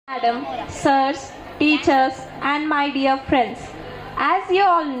Madam, sirs, teachers, and my dear friends. As you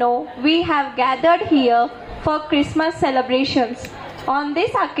all know, we have gathered here for Christmas celebrations. On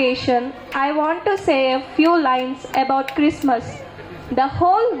this occasion, I want to say a few lines about Christmas. The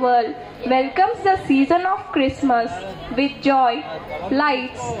whole world welcomes the season of Christmas with joy,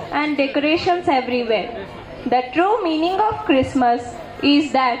 lights, and decorations everywhere. The true meaning of Christmas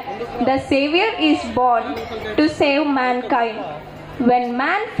is that the Savior is born to save mankind. When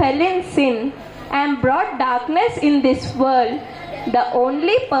man fell in sin and brought darkness in this world, the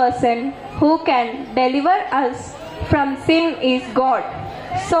only person who can deliver us from sin is God.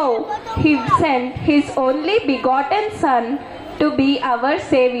 So, He sent His only begotten Son to be our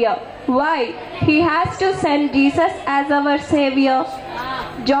Savior. Why? He has to send Jesus as our Savior.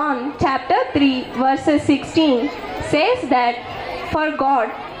 John chapter 3 verse 16 says that, "For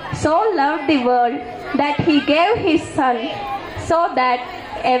God so loved the world that He gave His Son, so that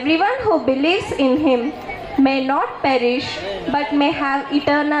everyone who believes in Him may not perish but may have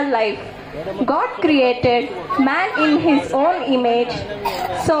eternal life." God created man in His own image,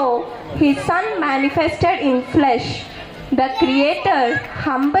 so His Son manifested in flesh. The Creator,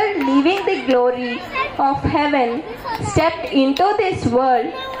 humble, leaving the glory of heaven, stepped into this world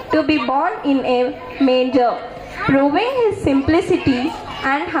to be born in a manger, proving His simplicity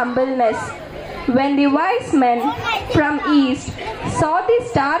and humbleness. When the wise men from east saw the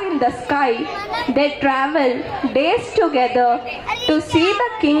star in the sky, they traveled days together to see the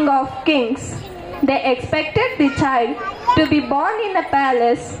King of Kings. They expected the child to be born in a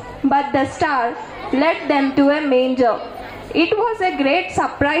palace, but the star led them to a manger. It was a great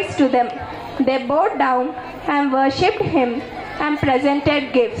surprise to them. They bowed down and worshipped Him and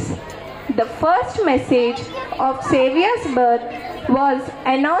presented gifts. The first message of Saviour's birth was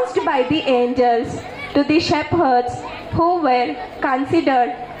announced by the angels to the shepherds who were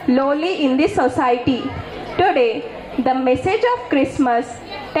considered lowly in the society. Today, the message of Christmas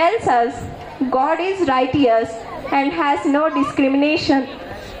tells us God is righteous and has no discrimination.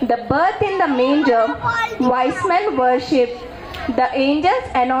 The birth in the manger, wise men worshipped. The angel's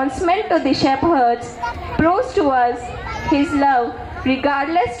announcement to the shepherds proves to us His love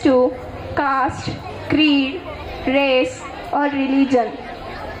regardless to caste, creed, race, or religion.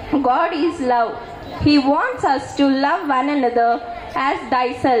 God is love. He wants us to love one another as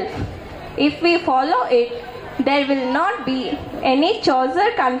thyself. If we follow it, there will not be any choice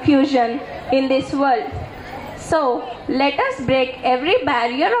or confusion in this world. So, let us break every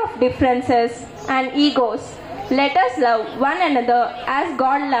barrier of differences and egos. Let us love one another as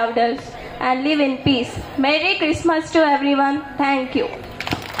God loved us and live in peace. Merry Christmas to everyone. Thank you.